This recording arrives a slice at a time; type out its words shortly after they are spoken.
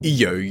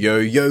Yo, yo,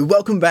 yo,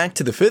 welcome back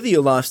to the Further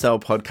Your Lifestyle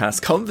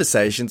podcast,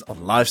 conversations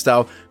on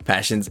lifestyle,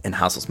 passions, and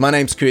hustles. My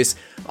name's Chris,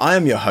 I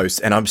am your host,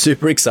 and I'm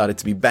super excited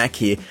to be back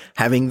here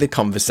having the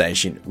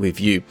conversation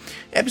with you.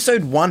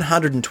 Episode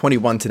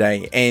 121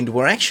 today, and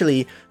we're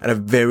actually at a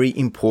very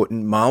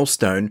important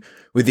milestone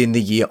within the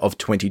year of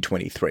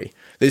 2023.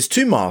 There's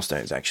two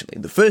milestones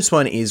actually. The first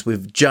one is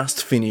we've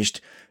just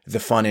finished the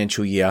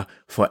financial year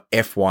for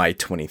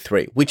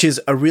FY23, which is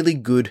a really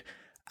good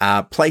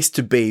place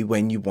to be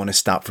when you want to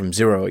start from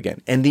zero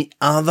again. And the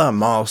other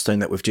milestone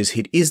that we've just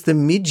hit is the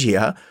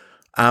mid-year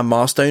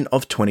milestone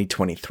of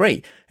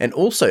 2023. And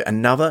also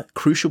another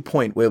crucial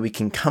point where we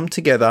can come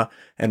together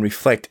and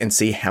reflect and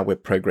see how we're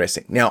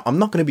progressing. Now, I'm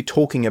not going to be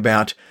talking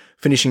about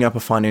finishing up a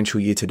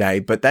financial year today,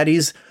 but that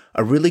is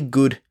a really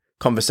good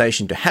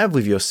conversation to have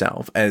with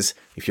yourself as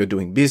if you're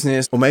doing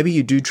business, or maybe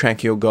you do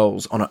track your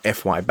goals on an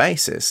FY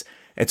basis.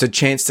 It's a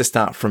chance to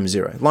start from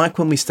zero. Like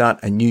when we start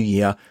a new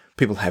year,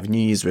 people have New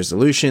Year's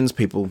resolutions.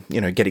 People,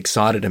 get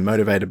excited and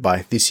motivated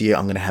by this year.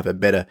 I'm going to have a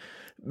better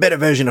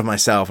version of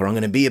myself, or I'm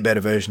going to be a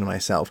better version of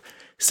myself.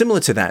 Similar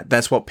to that,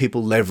 that's what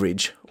people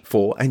leverage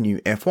for a new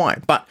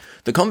FY. But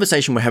the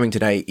conversation we're having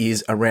today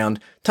is around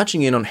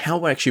touching in on how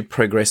we're actually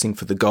progressing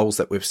for the goals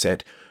that we've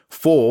set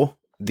for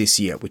this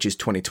year, which is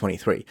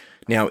 2023.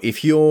 Now,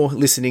 if you're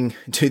listening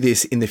to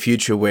this in the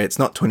future where it's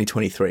not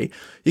 2023,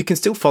 you can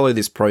still follow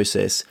this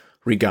process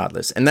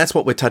regardless. And that's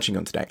what we're touching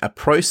on today, a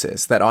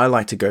process that I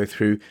like to go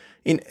through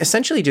in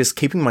essentially just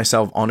keeping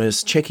myself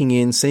honest, checking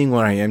in, seeing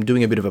where I am,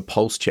 doing a bit of a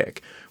pulse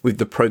check with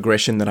the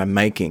progression that I'm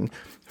making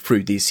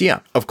through this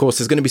year. Of course,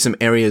 there's going to be some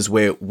areas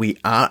where we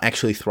are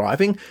actually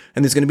thriving,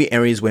 and there's going to be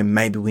areas where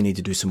maybe we need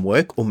to do some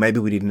work, or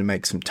maybe we need to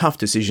make some tough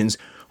decisions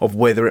of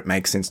whether it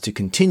makes sense to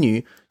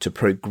continue to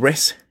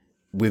progress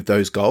with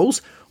those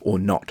goals or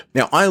not.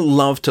 Now, I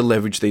love to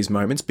leverage these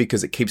moments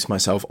because it keeps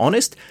myself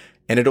honest,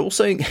 and it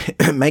also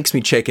makes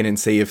me check in and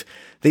see if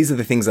these are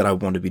the things that I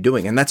want to be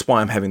doing. And that's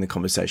why I'm having the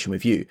conversation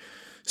with you.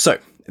 So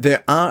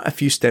there are a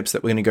few steps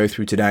that we're going to go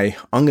through today.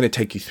 I'm going to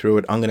take you through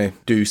it. I'm going to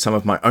do some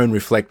of my own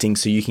reflecting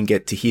so you can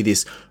get to hear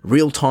this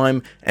real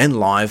time and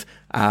live.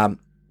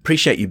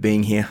 Appreciate you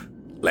being here.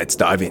 Let's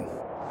dive in.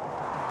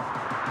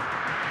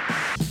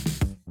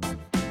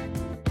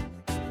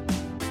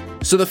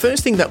 So the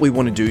first thing that we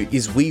want to do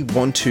is we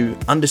want to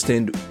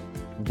understand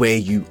where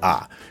you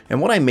are.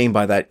 And what I mean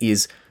by that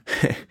is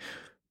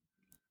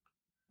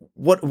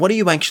what are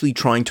you actually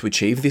trying to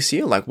achieve this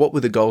year? Like, what were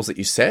the goals that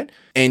you set,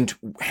 and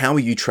how are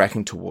you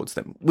tracking towards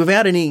them?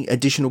 Without any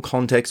additional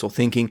context or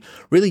thinking,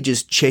 really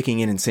just checking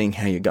in and seeing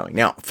how you're going.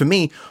 Now, for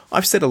me,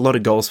 I've set a lot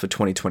of goals for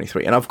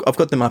 2023, and I've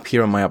got them up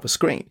here on my upper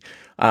screen.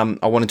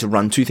 I wanted to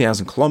run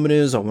 2,000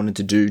 kilometers. I wanted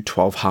to do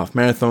 12 half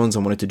marathons. I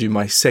wanted to do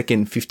my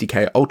second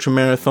 50K ultra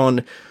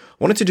marathon. I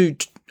wanted to do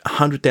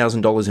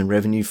 $100,000 in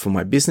revenue for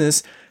my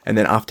business. And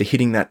then after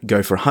hitting that,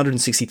 go for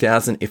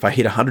 160,000. If I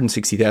hit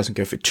 160,000,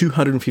 go for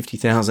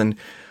 250,000.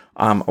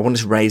 I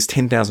wanted to raise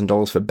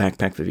 $10,000 for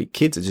Backpack for Big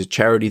Kids. It's a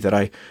charity that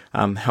I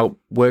help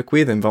work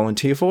with and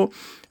volunteer for.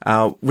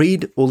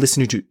 Read or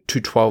listen to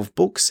 12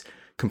 books,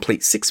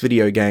 complete 6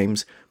 video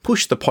games,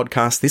 push this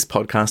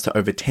podcast to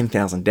over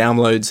 10,000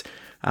 downloads,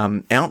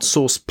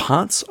 outsource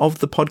parts of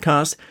the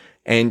podcast,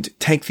 and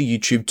take the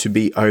YouTube to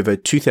be over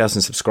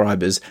 2,000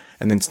 subscribers,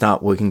 and then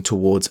start working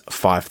towards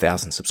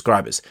 5,000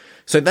 subscribers.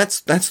 So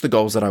that's the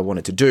goals that I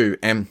wanted to do.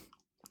 And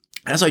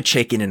as I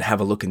check in and have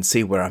a look and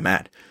see where I'm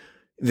at,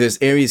 there's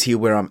areas here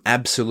where I'm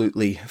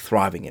absolutely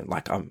thriving in.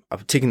 Like I'm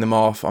ticking them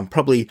off. I'm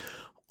probably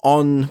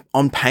on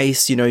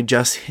pace,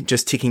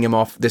 just ticking them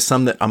off. There's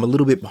some that I'm a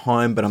little bit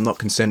behind, but I'm not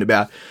concerned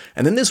about.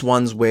 And then there's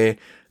ones where,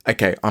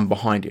 okay, I'm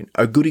behind in.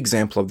 A good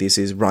example of this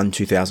is run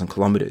 2,000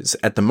 kilometers.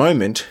 At the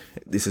moment,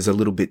 this is a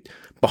little bit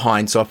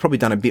behind, so I've probably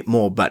done a bit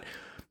more, but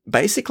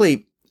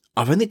basically,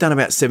 I've only done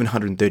about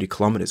 730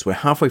 kilometers. We're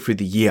halfway through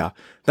the year.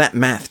 That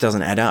math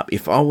doesn't add up.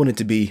 If I wanted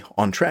to be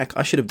on track,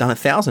 I should have done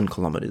 1,000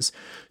 kilometers.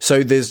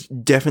 So there's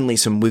definitely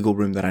some wiggle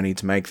room that I need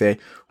to make there,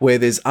 where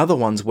there's other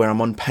ones where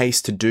I'm on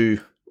pace to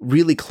do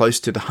really close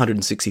to the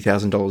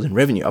 $160,000 in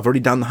revenue. I've already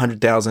done the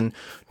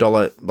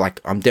 $100,000. Like,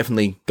 I'm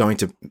definitely going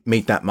to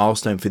meet that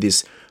milestone for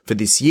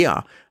this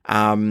year.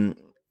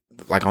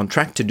 Like, on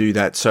track to do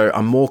that. So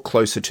I'm more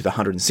closer to the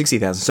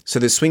 160,000. So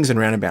there's swings and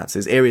roundabouts.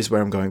 There's areas where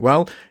I'm going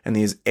well, and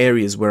there's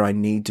areas where I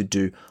need to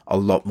do a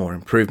lot more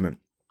improvement.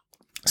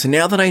 So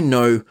now that I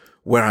know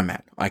where I'm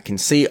at, I can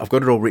see I've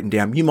got it all written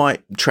down. You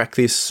might track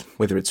this,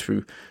 whether it's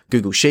through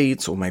Google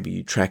Sheets, or maybe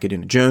you track it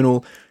in a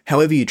journal.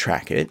 However you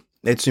track it,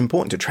 it's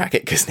important to track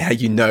it because now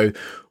you know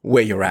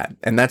where you're at.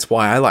 And that's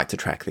why I like to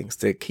track things,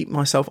 to keep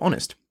myself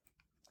honest.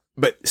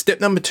 But step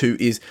number 2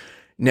 is,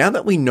 now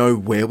that we know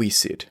where we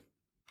sit,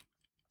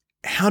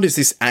 how does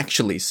this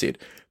actually sit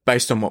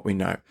based on what we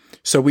know?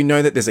 So we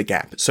know that there's a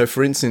gap. So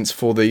for instance,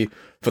 for the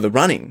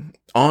running,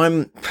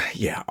 I've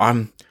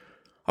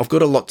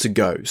got a lot to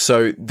go.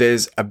 So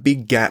there's a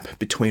big gap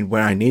between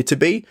where I need to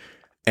be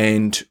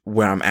and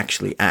where I'm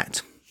actually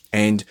at.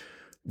 And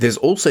there's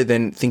also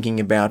then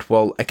thinking about,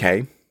 well,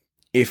 okay,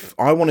 if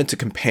I wanted to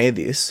compare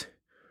this,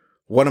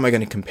 what am I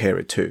going to compare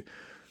it to?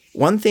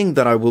 one thing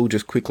that I will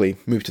just quickly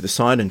move to the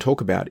side and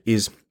talk about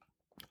is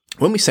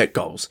when we set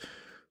goals,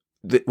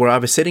 we're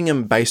either setting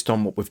them based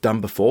on what we've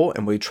done before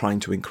and we're trying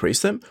to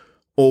increase them,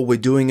 or we're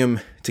doing them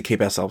to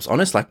keep ourselves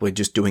honest, like we're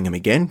just doing them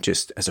again,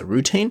 just as a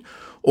routine,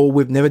 or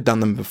we've never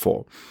done them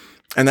before.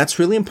 And that's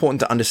really important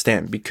to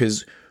understand,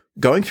 because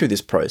going through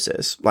this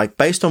process, like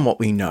based on what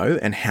we know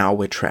and how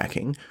we're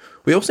tracking,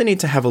 we also need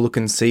to have a look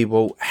and see,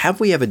 well, have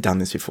we ever done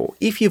this before?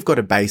 If you've got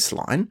a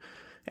baseline,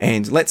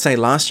 and let's say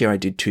last year I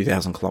did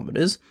 2,000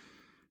 kilometers,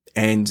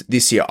 and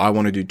this year I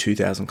want to do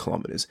 2,000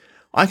 kilometers,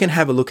 I can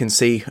have a look and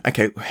see,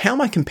 okay, how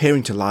am I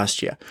comparing to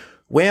last year?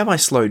 Where have I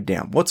slowed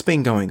down? What's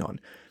been going on?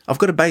 I've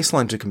got a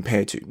baseline to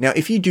compare to. Now,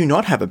 if you do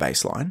not have a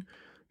baseline,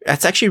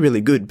 that's actually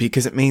really good,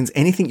 because it means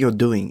anything you're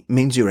doing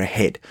means you're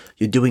ahead.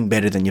 You're doing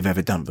better than you've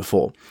ever done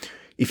before.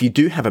 If you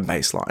do have a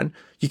baseline,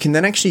 you can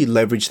then actually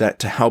leverage that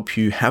to help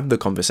you have the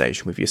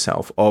conversation with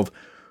yourself of,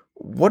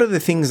 what are the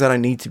things that I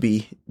need to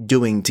be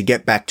doing to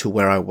get back to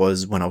where I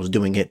was when I was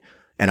doing it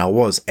and I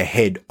was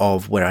ahead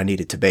of where I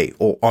needed to be,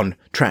 or on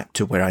track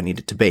to where I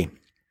needed to be.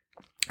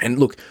 And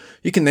look,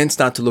 you can then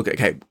start to look at,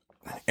 okay,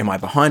 am I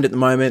behind at the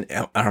moment?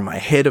 Or am I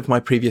ahead of my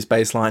previous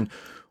baseline?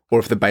 Or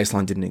if the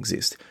baseline didn't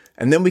exist?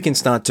 And then we can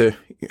start to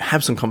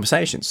have some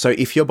conversations. So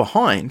if you're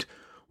behind,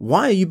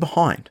 why are you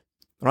behind?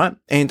 Right?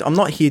 And I'm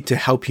not here to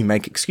help you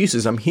make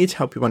excuses. I'm here to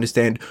help you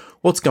understand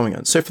what's going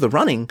on. So for the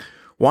running,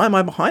 why am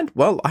I behind?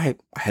 Well, I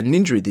had an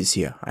injury this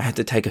year. I had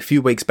to take a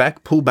few weeks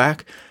back, pull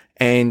back,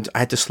 and I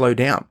had to slow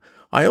down.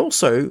 I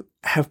also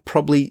have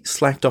probably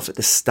slacked off at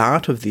the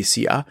start of this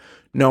year,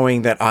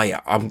 knowing that,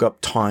 I've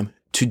got time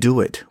to do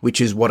it, which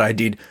is what I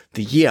did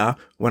the year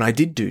when I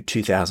did do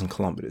 2,000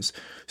 kilometers.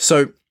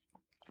 So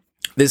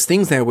there's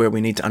things there where we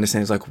need to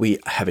understand, is like we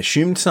have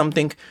assumed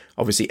something,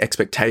 obviously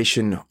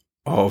expectation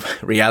of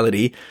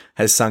reality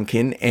has sunk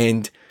in,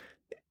 and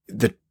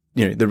the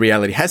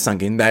reality has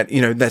sunk in that,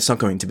 that's not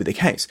going to be the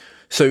case.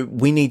 So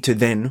we need to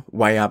then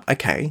weigh up,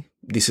 okay,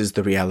 this is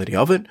the reality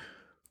of it.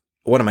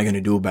 What am I going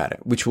to do about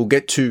it? Which we'll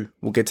get to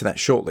that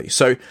shortly.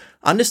 So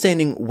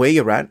understanding where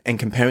you're at and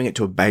comparing it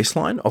to a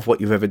baseline of what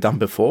you've ever done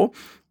before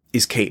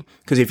is key.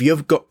 Because if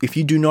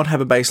you do not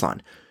have a baseline,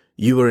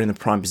 you are in a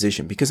prime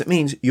position, because it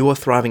means you are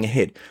thriving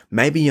ahead.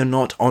 Maybe you're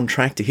not on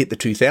track to hit the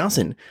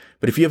 2,000,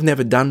 but if you've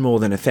never done more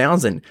than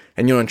 1,000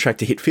 and you're on track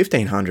to hit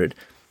 1,500,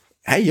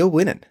 hey, you're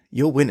winning.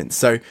 You're winning.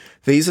 So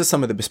these are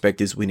some of the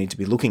perspectives we need to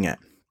be looking at,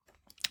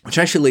 which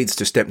actually leads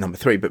to step number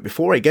 3. But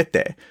before I get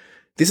there,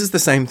 this is the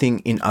same thing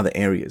in other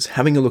areas.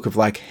 Having a look of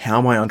like, how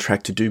am I on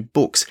track to do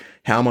books?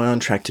 How am I on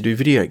track to do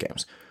video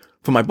games?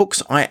 For my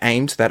books, I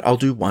aimed that I'll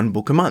do 1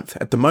 book a month.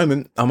 At the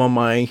moment, I'm on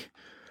my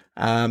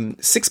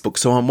 6th book,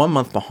 so I'm 1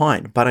 month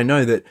behind. But I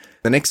know that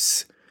the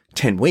next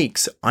 10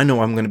 weeks, I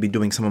know I'm going to be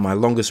doing some of my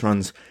longest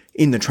runs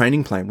in the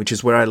training plan, which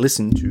is where I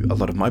listen to a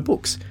lot of my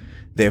books.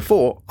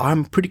 Therefore,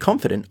 I'm pretty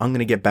confident I'm going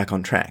to get back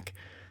on track.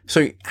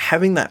 So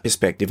having that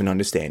perspective and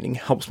understanding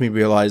helps me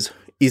realize,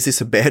 is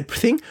this a bad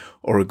thing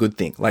or a good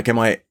thing? Like, am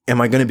I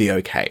going to be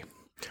okay?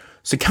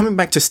 So coming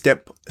back to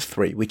step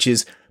 3, which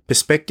is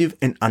perspective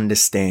and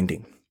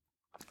understanding.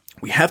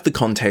 We have the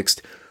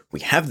context, we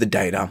have the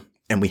data,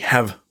 and we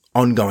have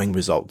ongoing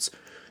results.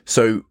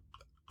 So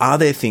are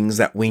there things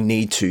that we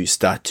need to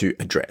start to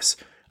address?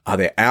 Are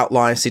there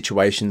outlier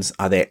situations?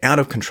 Are there out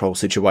of control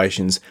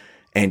situations?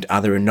 And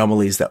are there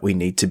anomalies that we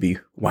need to be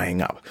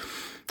weighing up?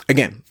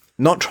 Again,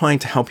 not trying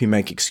to help you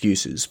make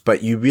excuses,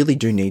 but you really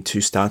do need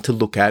to start to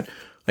look at,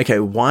 okay,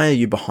 why are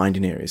you behind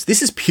in areas?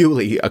 This is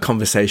purely a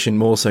conversation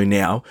more so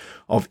now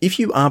of, if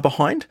you are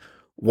behind,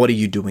 what are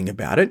you doing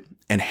about it?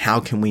 And how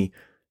can we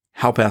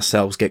help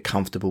ourselves get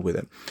comfortable with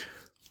it?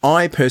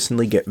 I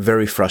personally get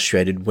very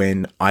frustrated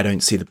when I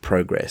don't see the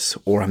progress,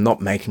 or I'm not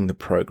making the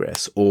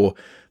progress, or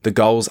the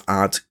goals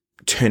aren't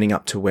turning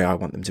up to where I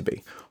want them to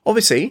be.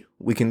 Obviously,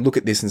 we can look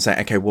at this and say,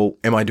 okay, well,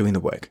 am I doing the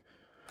work?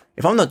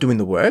 If I'm not doing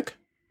the work,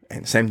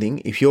 and same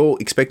thing, if you're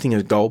expecting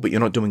a goal, but you're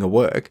not doing the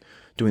work,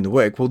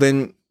 well,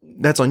 then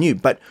that's on you.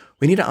 But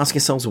we need to ask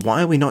ourselves,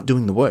 why are we not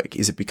doing the work?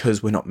 Is it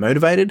because we're not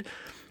motivated?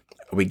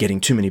 Are we getting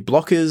too many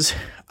blockers?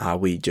 Are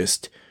we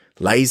just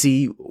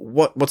lazy?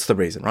 What's the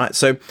reason, right?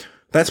 So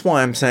that's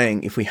why I'm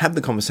saying, if we have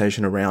the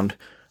conversation around,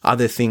 are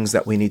there things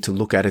that we need to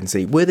look at and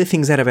see, were there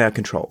things out of our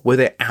control? Were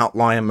there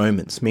outlier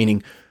moments?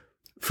 Meaning,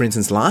 for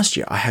instance, last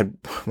year, I had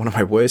one of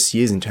my worst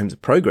years in terms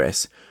of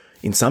progress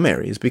in some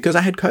areas because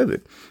I had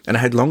COVID, and I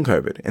had long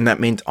COVID, and that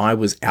meant I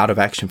was out of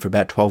action for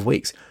about 12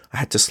 weeks. I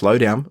had to slow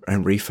down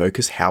and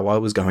refocus how I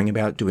was going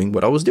about doing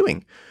what I was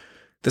doing.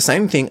 The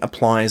same thing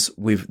applies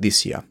with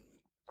this year.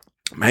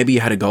 Maybe you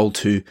had a goal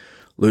to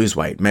lose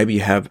weight. Maybe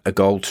you have a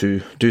goal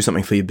to do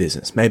something for your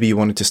business. Maybe you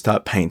wanted to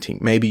start painting.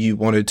 Maybe you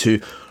wanted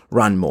to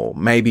run more.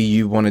 Maybe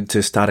you wanted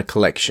to start a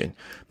collection.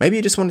 Maybe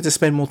you just wanted to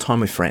spend more time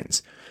with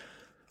friends.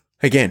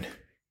 Again,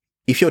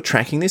 if you're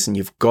tracking this and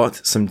you've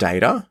got some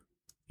data,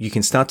 you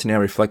can start to now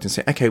reflect and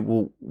say, okay,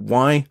 well,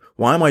 why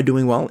am I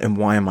doing well and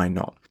why am I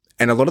not?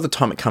 And a lot of the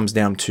time it comes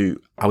down to,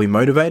 are we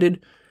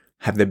motivated?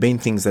 Have there been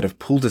things that have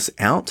pulled us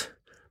out?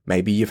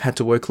 Maybe you've had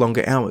to work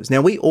longer hours.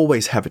 Now, we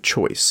always have a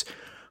choice,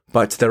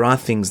 but there are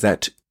things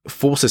that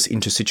force us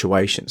into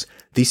situations.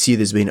 This year,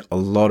 there's been a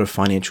lot of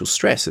financial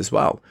stress as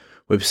well.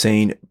 We've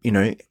seen,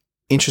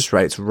 interest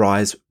rates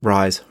rise,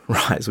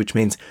 which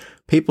means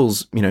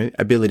people's,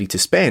 ability to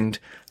spend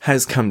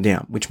has come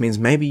down, which means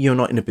maybe you're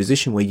not in a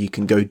position where you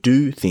can go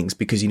do things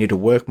because you need to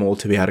work more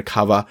to be able to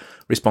cover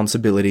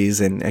responsibilities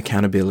and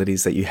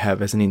accountabilities that you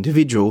have as an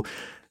individual,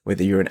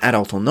 whether you're an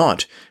adult or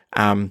not.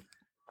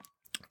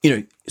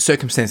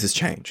 Circumstances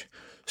change.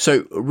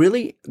 So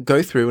really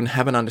go through and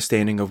have an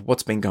understanding of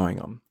what's been going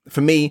on.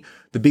 For me,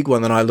 the big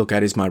one that I look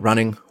at is my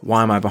running.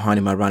 Why am I behind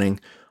in my running?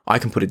 I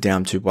can put it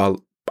down to,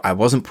 well, I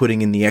wasn't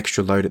putting in the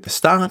extra load at the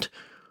start.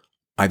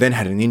 I then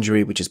had an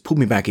injury, which has pulled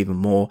me back even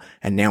more,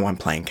 and now I'm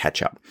playing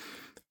catch up.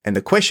 And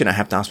the question I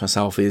have to ask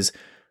myself is,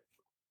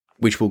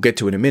 which we'll get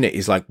to in a minute,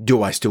 is like,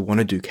 do I still want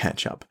to do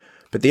catch up?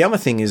 But the other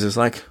thing is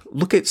like,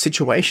 look at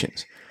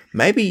situations.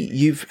 Maybe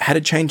you've had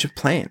a change of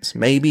plans.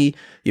 Maybe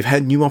you've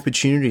had new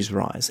opportunities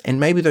rise, and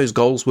maybe those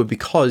goals were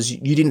because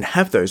you didn't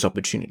have those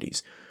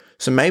opportunities.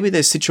 So maybe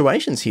there's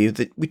situations here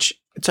which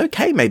it's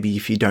okay maybe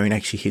if you don't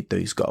actually hit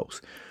those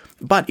goals.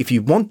 But if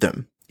you want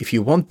them,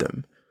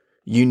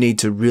 you need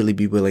to really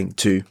be willing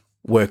to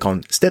work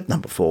on step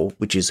number 4,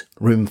 which is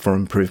room for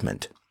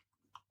improvement.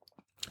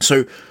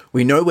 So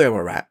we know where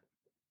we're at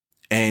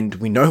and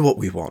we know what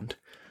we want.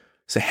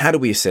 So how do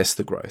we assess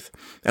the growth?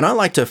 And I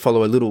like to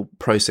follow a little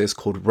process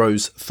called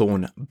rose,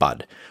 thorn,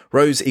 bud.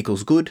 Rose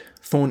equals good,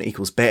 thorn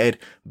equals bad,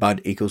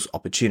 bud equals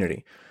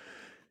opportunity.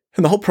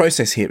 And the whole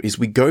process here is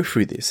we go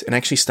through this and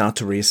actually start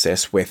to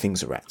reassess where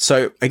things are at.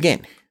 So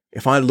again,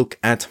 if I look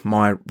at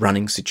my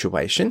running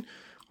situation,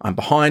 I'm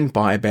behind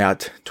by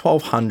about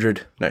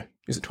 1,200. No,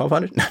 is it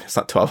 1,200? No, it's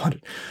not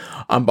 1,200.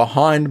 I'm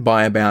behind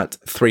by about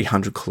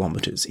 300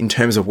 kilometers in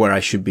terms of where I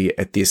should be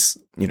at this,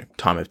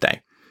 time of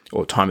day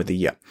or time of the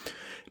year.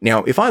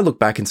 Now, if I look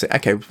back and say,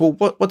 okay, well,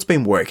 what's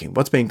been working?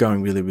 What's been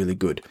going really, really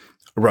good?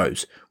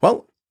 Rose.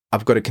 Well,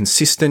 I've got a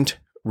consistent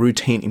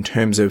routine in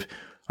terms of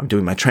I'm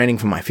doing my training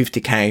for my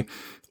 50K.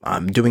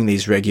 I'm doing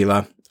these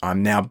regular.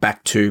 I'm now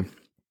back to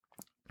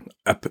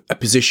a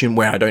position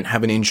where I don't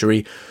have an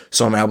injury,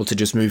 so I'm able to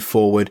just move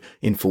forward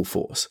in full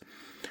force.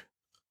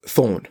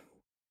 Thorn.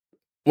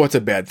 What's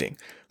a bad thing?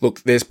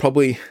 Look, there's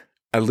probably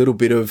a little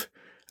bit of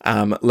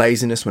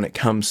laziness when it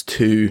comes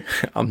to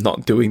I'm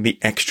not doing the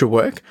extra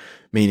work,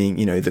 meaning,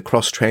 the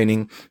cross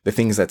training, the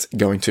things that's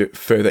going to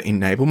further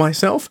enable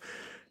myself.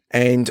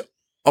 And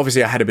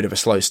obviously I had a bit of a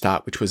slow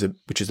start,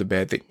 which is a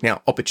bad thing.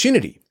 Now,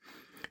 opportunity.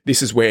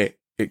 This is where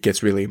it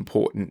gets really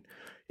important,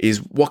 is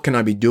what can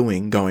I be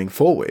doing going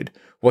forward?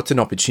 What's an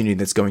opportunity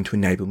that's going to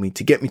enable me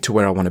to get me to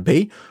where I want to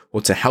be or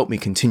to help me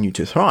continue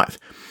to thrive?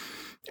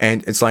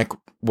 And it's like,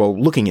 well,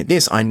 looking at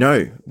this, I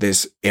know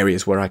there's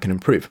areas where I can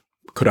improve.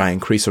 Could I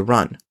increase a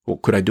run? Or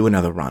could I do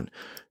another run?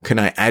 Can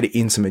I add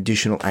in some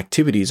additional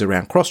activities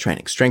around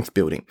cross-training, strength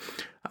building,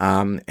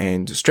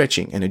 and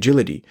stretching and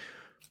agility?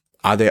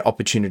 Are there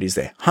opportunities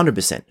there?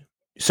 100%.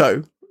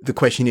 So the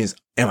question is,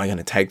 am I going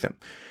to take them?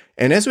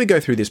 And as we go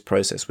through this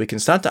process, we can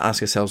start to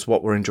ask ourselves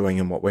what we're enjoying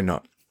and what we're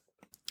not.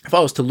 If I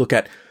was to look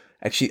at,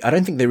 actually, I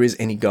don't think there is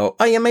any goal.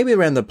 Oh yeah, maybe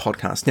around the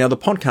podcast. Now the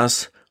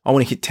podcast, I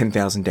want to hit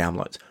 10,000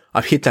 downloads.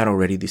 I've hit that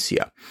already this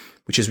year,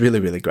 which is really,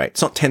 really great.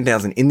 It's not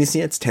 10,000 in this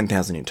year, it's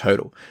 10,000 in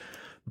total.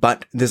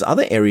 But there's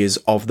other areas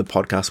of the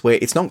podcast where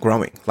it's not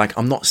growing. Like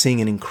I'm not seeing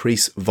an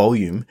increased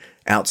volume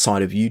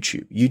outside of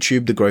YouTube.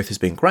 YouTube, the growth has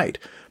been great.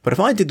 But if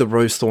I did the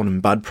rose, thorn,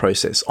 and bud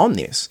process on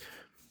this,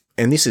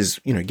 and this is,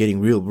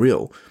 getting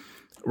real,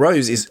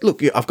 rose is,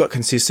 look, I've got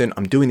consistent,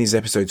 I'm doing these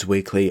episodes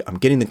weekly, I'm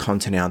getting the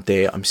content out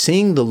there, I'm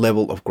seeing the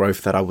level of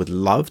growth that I would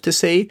love to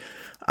see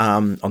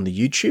on the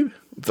YouTube.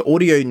 The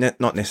audio,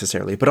 not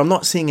necessarily, but I'm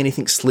not seeing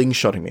anything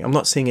slingshotting me. I'm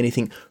not seeing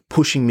anything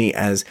pushing me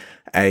as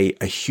a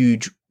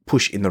huge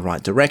push in the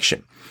right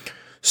direction.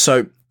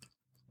 So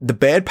the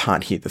bad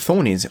part here, the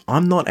thorn is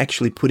I'm not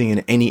actually putting in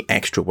any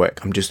extra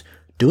work. I'm just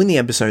doing the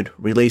episode,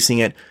 releasing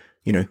it,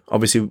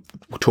 obviously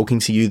talking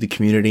to you, the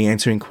community,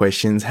 answering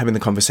questions, having the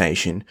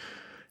conversation,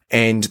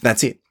 and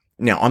that's it.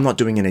 Now, I'm not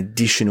doing an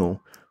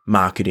additional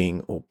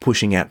marketing or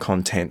pushing out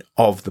content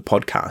of the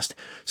podcast.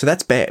 So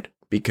that's bad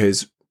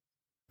because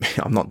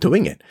I'm not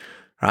doing it,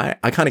 right?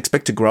 I can't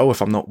expect to grow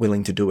if I'm not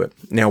willing to do it.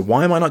 Now,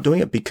 why am I not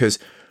doing it? Because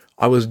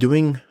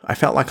I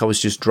felt like I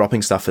was just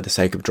dropping stuff for the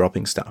sake of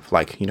dropping stuff,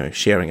 like,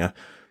 sharing a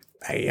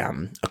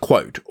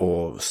quote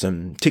or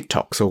some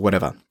TikToks or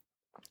whatever.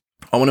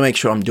 I want to make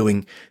sure I'm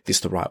doing this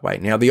the right way.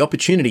 Now, the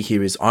opportunity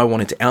here is I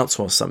wanted to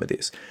outsource some of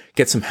this,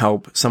 get some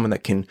help, someone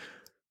that can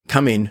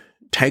come in,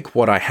 take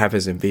what I have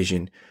as a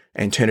vision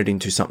and turn it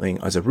into something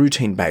as a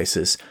routine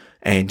basis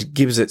and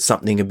gives it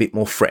something a bit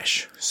more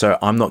fresh. So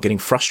I'm not getting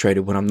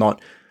frustrated when I'm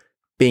not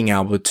being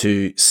able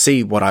to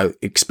see what I'm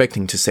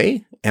expecting to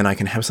see, and I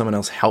can have someone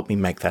else help me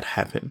make that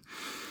happen.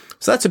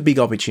 So that's a big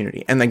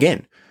opportunity. And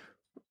again,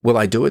 will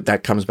I do it?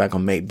 That comes back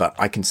on me, but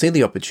I can see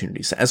the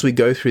opportunities. So as we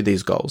go through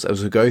these goals,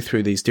 as we go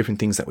through these different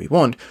things that we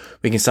want,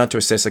 we can start to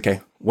assess,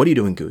 okay, what are you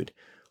doing good?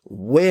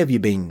 Where have you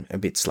been a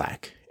bit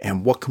slack?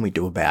 and what can we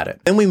do about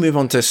it? Then we move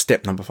on to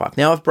step number 5.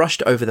 Now, I've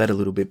brushed over that a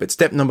little bit, but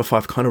step number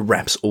 5 kind of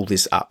wraps all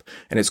this up,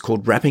 and it's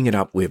called wrapping it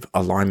up with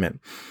alignment.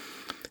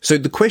 So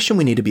the question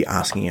we need to be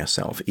asking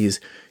ourselves is,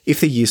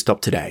 if the year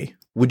stopped today,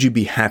 would you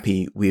be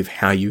happy with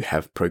how you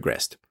have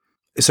progressed?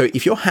 So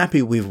if you're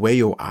happy with where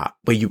you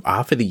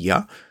are for the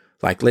year,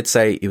 like let's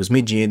say it was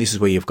mid-year, this is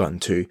where you've gotten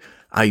to,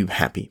 are you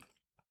happy?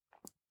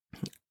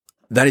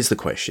 That is the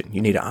question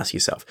you need to ask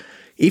yourself.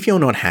 If you're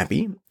not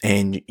happy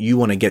and you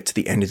want to get to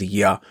the end of the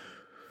year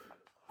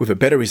with a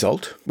better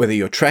result, whether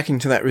you're tracking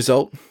to that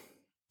result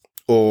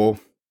or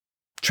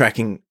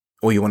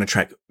you want to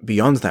track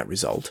beyond that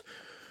result,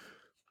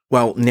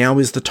 well, now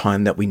is the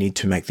time that we need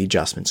to make the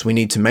adjustments. We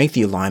need to make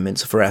the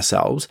alignments for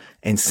ourselves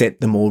and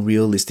set the more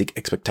realistic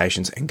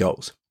expectations and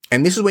goals.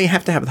 And this is where you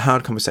have to have the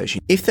hard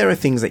conversation. If there are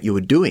things that you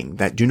are doing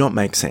that do not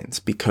make sense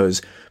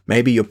because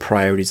maybe your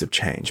priorities have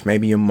changed,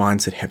 maybe your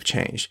mindset have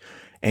changed,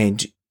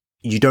 and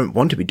you don't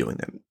want to be doing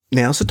them,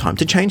 now's the time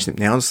to change them.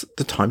 Now's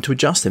the time to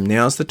adjust them.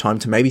 Now's the time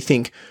to maybe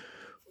think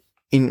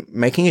in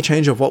making a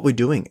change of what we're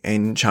doing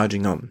and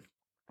charging on.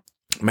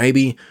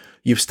 Maybe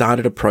you've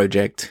started a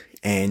project,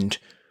 and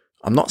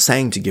I'm not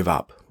saying to give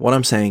up. What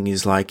I'm saying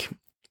is, like,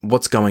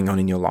 what's going on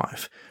in your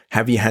life?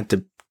 Have you had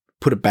to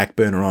put a back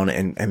burner on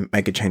and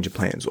make a change of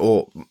plans?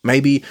 Or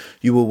maybe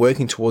you were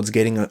working towards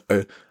getting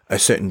a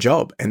certain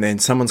job, and then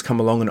someone's come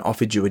along and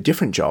offered you a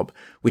different job,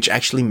 which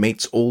actually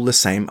meets all the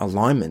same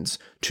alignments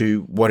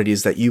to what it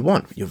is that you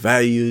want, your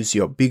values,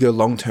 your bigger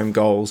long-term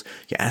goals,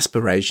 your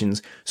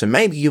aspirations. So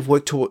maybe you've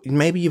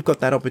got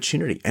that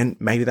opportunity, and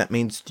maybe that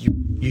means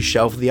you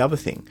shelve the other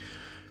thing.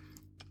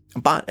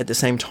 But at the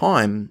same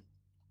time,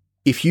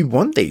 if you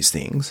want these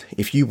things,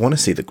 if you want to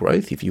see the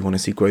growth, if you want to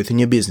see growth in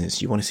your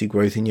business, you want to see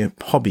growth in your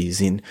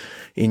hobbies, in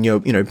your,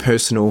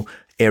 personal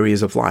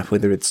areas of life,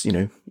 whether it's,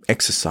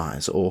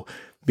 exercise or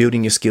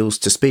building your skills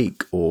to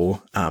speak,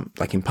 or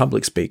like in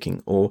public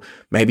speaking, or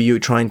maybe you're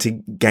trying to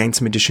gain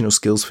some additional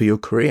skills for your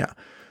career.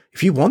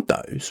 If you want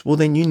those, well,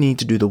 then you need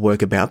to do the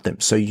work about them.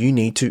 So you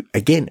need to,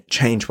 again,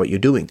 change what you're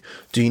doing.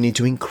 Do you need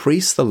to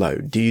increase the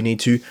load? Do you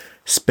need to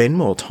spend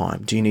more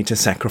time? Do you need to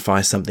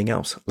sacrifice something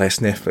else? Less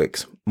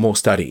Netflix, more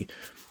study?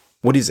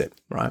 What is it,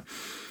 right?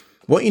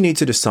 What you need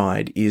to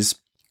decide is,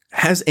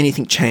 has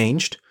anything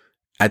changed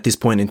at this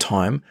point in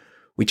time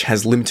which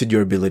has limited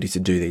your ability to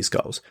do these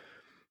goals,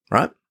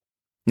 right?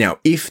 Now,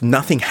 if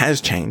nothing has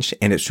changed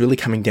and it's really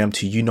coming down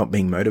to you not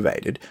being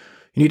motivated,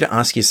 you need to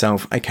ask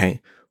yourself,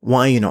 okay,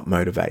 why are you not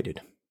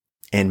motivated?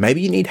 And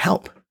maybe you need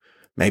help.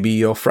 Maybe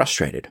you're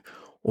frustrated,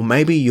 or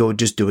maybe you're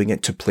just doing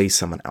it to please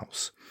someone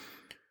else.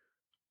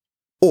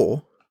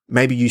 Or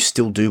maybe you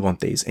still do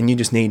want these and you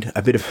just need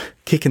a bit of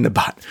kick in the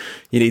butt.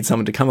 You need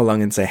someone to come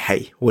along and say,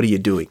 hey, what are you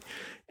doing?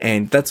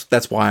 And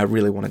that's why I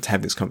really wanted to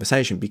have this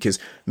conversation, because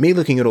me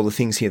looking at all the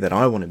things here that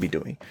I want to be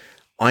doing,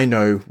 I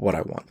know what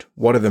I want.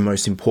 What are the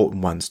most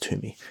important ones to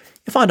me?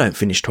 If I don't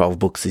finish 12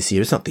 books this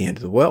year, it's not the end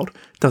of the world.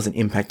 It doesn't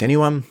impact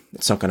anyone.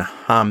 It's not going to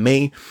harm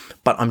me,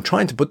 but I'm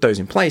trying to put those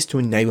in place to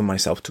enable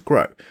myself to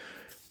grow.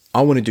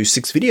 I want to do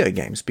 6 video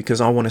games because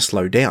I want to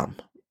slow down.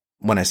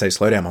 When I say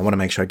slow down, I want to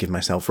make sure I give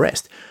myself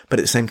rest. But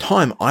at the same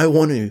time, I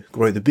want to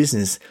grow the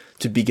business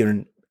to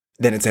bigger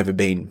than it's ever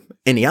been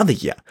any other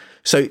year.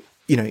 So,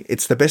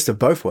 it's the best of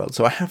both worlds.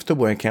 So I have to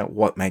work out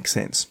what makes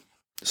sense.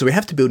 So we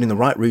have to build in the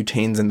right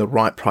routines and the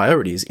right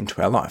priorities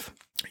into our life.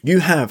 You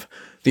have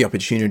the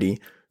opportunity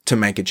to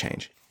make a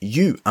change.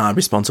 You are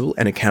responsible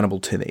and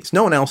accountable to these.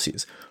 No one else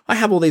is. I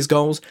have all these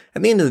goals.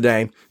 At the end of the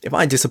day, if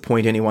I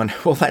disappoint anyone,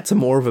 well, that's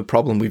more of a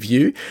problem with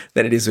you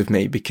than it is with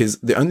me, because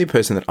the only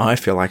person that I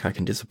feel like I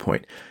can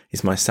disappoint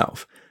is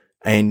myself.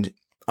 And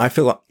I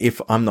feel like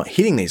if I'm not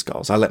hitting these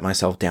goals, I let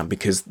myself down,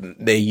 because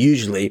they're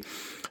usually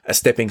a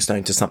stepping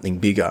stone to something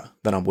bigger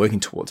that I'm working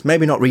towards.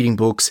 Maybe not reading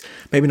books,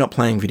 maybe not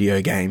playing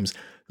video games,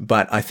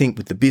 but I think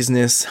with the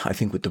business, I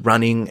think with the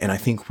running, and I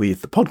think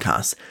with the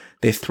podcast,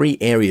 they're 3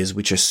 areas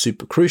which are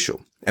super crucial.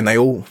 And they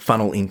all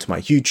funnel into my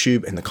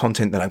YouTube and the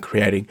content that I'm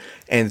creating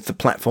and the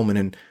platform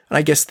and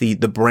I guess the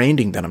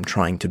branding that I'm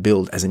trying to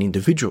build as an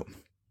individual.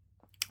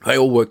 They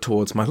all work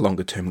towards my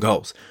longer term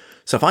goals.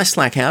 So if I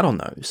slack out on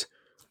those,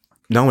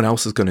 no one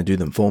else is going to do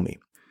them for me.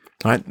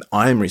 Right?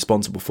 I am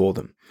responsible for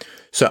them.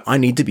 So I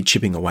need to be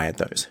chipping away at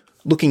those.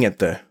 Looking at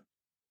the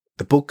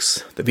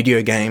books, the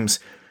video games,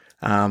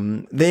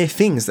 they're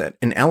things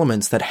and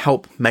elements that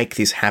help make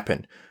this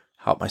happen,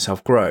 help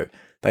myself grow.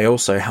 They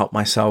also help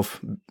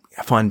myself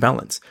find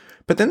balance.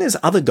 But then there's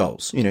other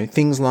goals,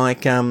 things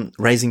like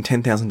raising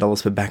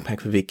 $10,000 for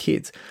Backpack for Vic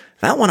Kids.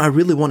 That one I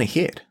really want to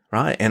hit,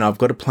 right? And I've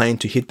got a plan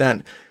to hit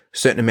that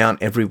certain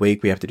amount every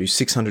week. We have to do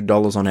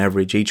 $600 on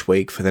average each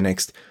week for the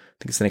next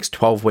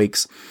 12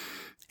 weeks.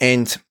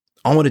 And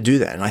I want to do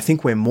that. And I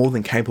think we're more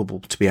than capable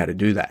to be able to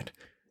do that.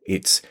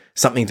 It's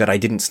something that I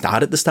didn't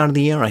start at the start of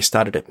the year. I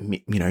started at,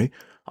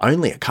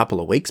 only a couple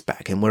of weeks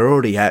back, and we're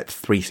already at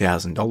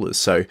 $3,000.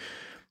 So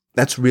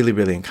that's really,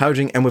 really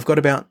encouraging. And we've got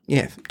about,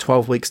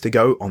 12 weeks to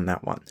go on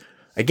that one.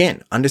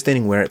 Again,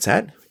 understanding where it's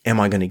at. Am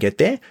I going to get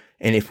there?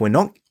 And if we're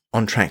not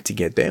on track to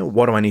get there,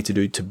 what do I need to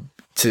do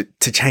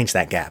to change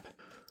that gap?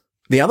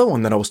 The other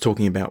one that I was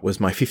talking about was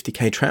my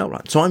 50K trail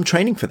run. So I'm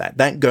training for that.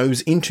 That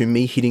goes into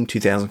me hitting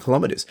 2,000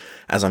 kilometers.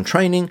 As I'm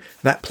training,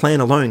 that plan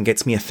alone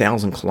gets me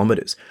 1,000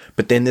 kilometers.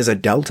 But then there's a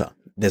delta.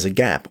 There's a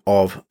gap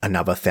of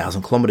another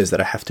 1,000 kilometers that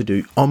I have to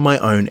do on my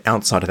own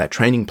outside of that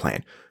training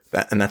plan.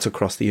 And that's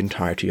across the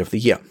entirety of the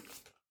year.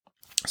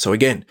 So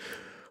again,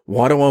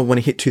 why do I want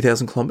to hit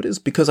 2,000 kilometers?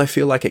 Because I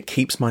feel like it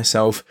keeps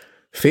myself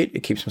fit.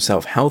 It keeps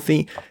myself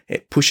healthy.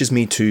 It pushes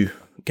me to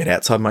get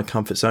outside my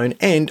comfort zone,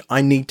 and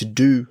I need to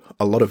do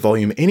a lot of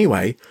volume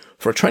anyway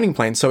for a training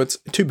plan. So it's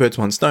two birds,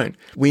 one stone.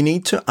 We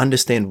need to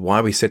understand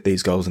why we set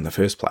these goals in the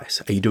first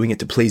place. Are you doing it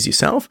to please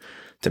yourself,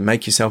 to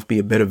make yourself be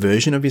a better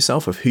version of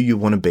yourself, of who you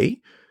want to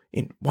be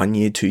in 1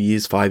 year, 2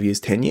 years, 5 years,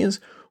 10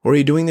 years? Or are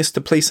you doing this to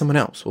please someone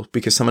else, or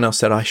because someone else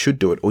said I should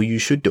do it, or you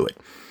should do it?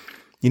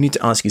 You need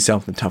to ask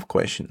yourself the tough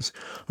questions.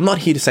 I'm not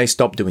here to say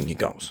stop doing your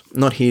goals. I'm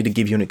not here to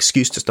give you an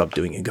excuse to stop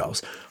doing your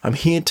goals. I'm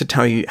here to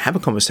tell you, have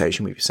a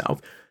conversation with yourself,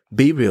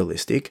 be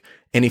realistic,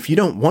 and if you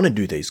don't want to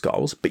do these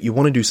goals, but you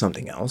want to do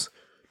something else,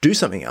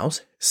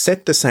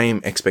 set the same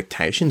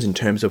expectations in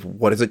terms of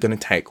what is it going to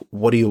take,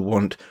 what do you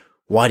want,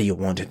 why do you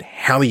want it,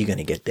 how are you going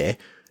to get there,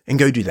 and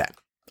go do that,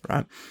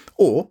 right?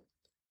 Or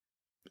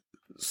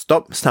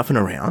stop stuffing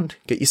around,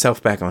 get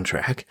yourself back on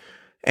track,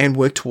 and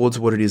work towards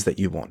what it is that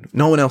you want.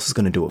 No one else is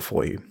going to do it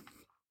for you.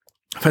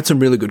 I've had some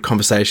really good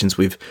conversations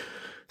with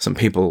some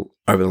people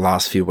over the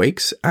last few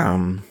weeks.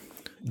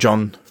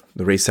 John,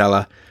 the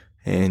reseller,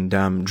 and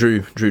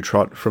Drew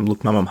Trott from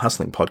Look Mum, I'm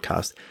Hustling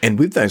podcast. And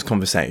with those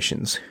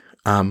conversations,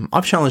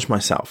 I've challenged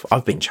myself.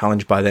 I've been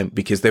challenged by them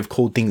because they've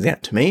called things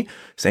out to me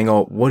saying,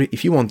 oh, what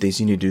if you want this,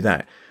 you need to do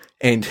that.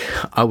 And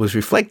I was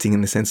reflecting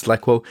in the sense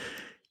like, well,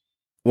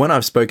 when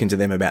I've spoken to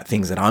them about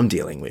things that I'm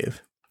dealing with,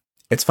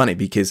 it's funny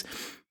because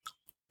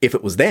if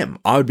it was them,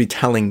 I would be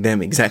telling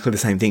them exactly the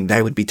same thing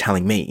they would be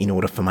telling me in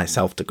order for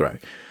myself to grow.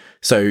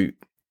 So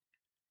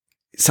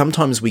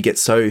sometimes we get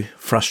so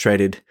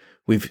frustrated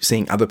with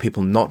seeing other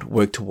people not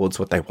work towards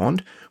what they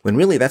want, when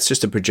really that's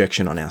just a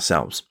projection on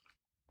ourselves.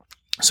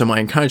 So my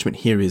encouragement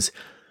here is,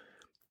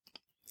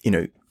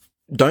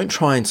 don't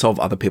try and solve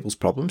other people's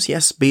problems.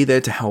 Yes, be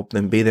there to help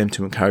them, be there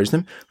to encourage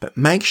them, but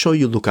make sure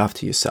you look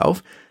after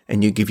yourself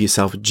and you give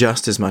yourself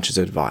just as much as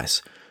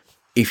advice.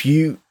 If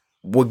you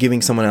were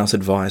giving someone else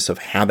advice of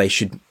how they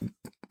should,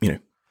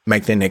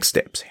 make their next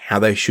steps, how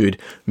they should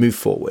move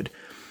forward,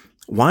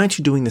 why aren't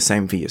you doing the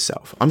same for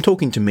yourself? I'm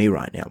talking to me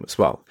right now as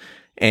well.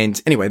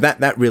 And anyway,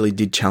 that really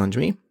did challenge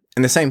me.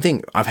 And the same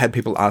thing, I've had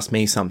people ask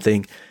me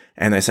something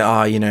and they say,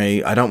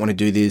 I don't want to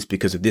do this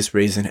because of this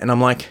reason. And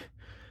I'm like,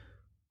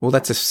 well,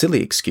 that's a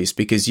silly excuse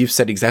because you've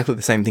said exactly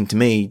the same thing to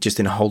me,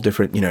 just in a whole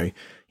different,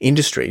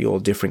 industry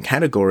or different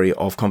category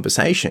of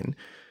conversation.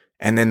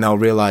 And then they'll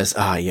realize,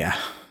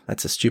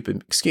 that's a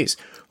stupid excuse.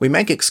 We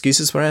make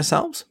excuses for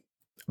ourselves,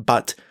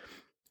 but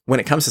when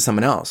it comes to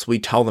someone else, we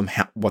tell them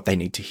what they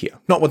need to hear.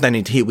 Not what they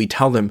need to hear, we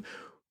tell them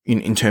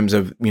in terms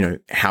of,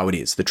 how it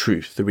is, the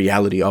truth, the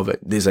reality of it.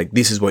 There's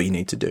this is what you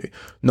need to do,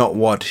 not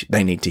what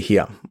they need to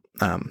hear.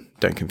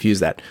 Don't confuse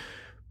that.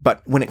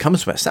 But when it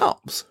comes to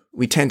ourselves,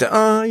 we tend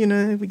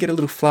to, we get a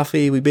little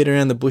fluffy, we beat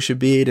around the bush a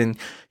bit and,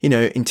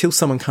 until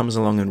someone comes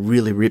along and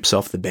really rips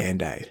off the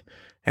Band-Aid.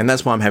 And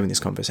that's why I'm having this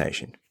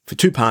conversation. For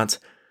two parts,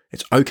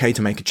 it's okay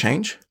to make a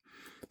change.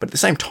 But at the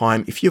same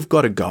time, if you've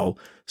got a goal,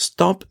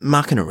 stop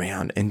mucking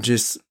around and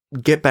just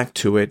get back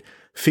to it.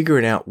 Figure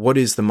it out. What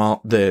is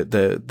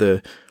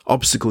the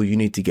obstacle you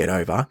need to get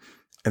over,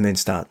 and then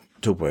start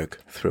to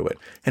work through it.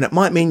 And it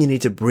might mean you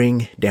need to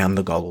bring down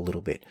the goal a little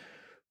bit,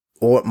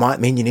 or it might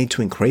mean you need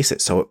to increase it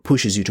so it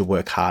pushes you to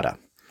work harder.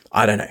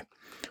 I don't know.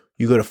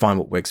 You got to find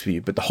what works for you.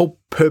 But the whole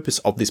purpose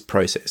of this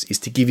process is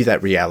to give you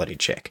that reality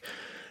check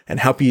and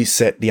help you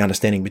set the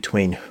understanding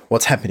between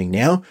what's happening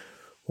now,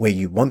 where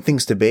you want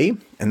things to be,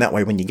 and that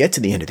way when you get to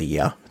the end of the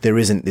year, there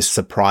isn't this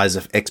surprise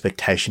of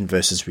expectation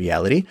versus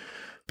reality.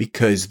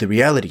 Because the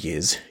reality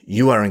is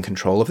you are in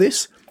control of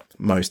this,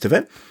 most of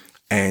it,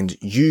 and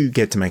you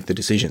get to make the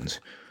decisions.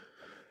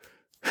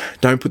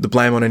 Don't put the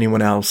blame on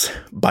anyone else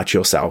but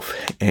yourself,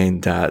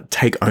 and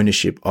take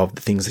ownership of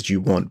the things that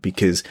you want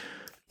because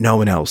no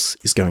one else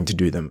is going to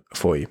do them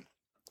for you.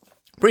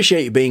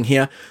 Appreciate you being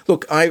here.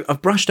 Look,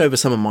 I've brushed over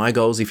some of my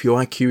goals. If you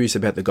are curious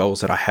about the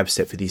goals that I have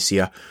set for this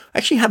year, I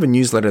actually have a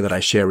newsletter that I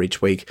share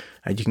each week.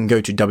 You can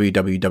go to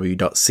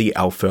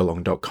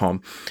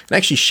www.clfurlong.com and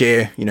actually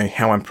share,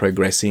 how I'm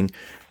progressing.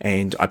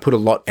 And I put a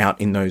lot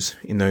out in those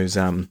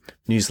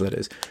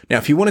newsletters. Now,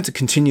 if you wanted to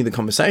continue the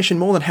conversation,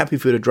 more than happy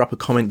for you to drop a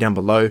comment down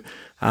below.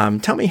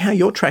 Tell me how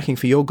you're tracking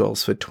for your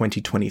goals for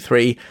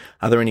 2023.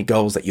 Are there any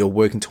goals that you're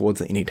working towards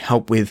that you need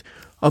help with?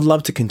 I'd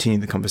love to continue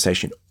the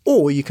conversation.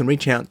 Or you can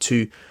reach out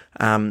to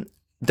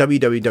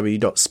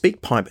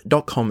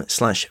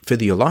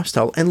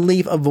www.speakpipe.com/furtheryourlifestyle and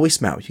leave a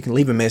voicemail. You can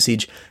leave a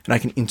message and I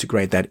can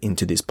integrate that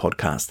into this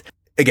podcast.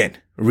 Again,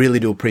 really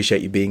do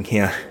appreciate you being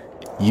here.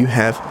 You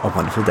have a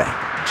wonderful day.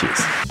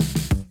 Cheers.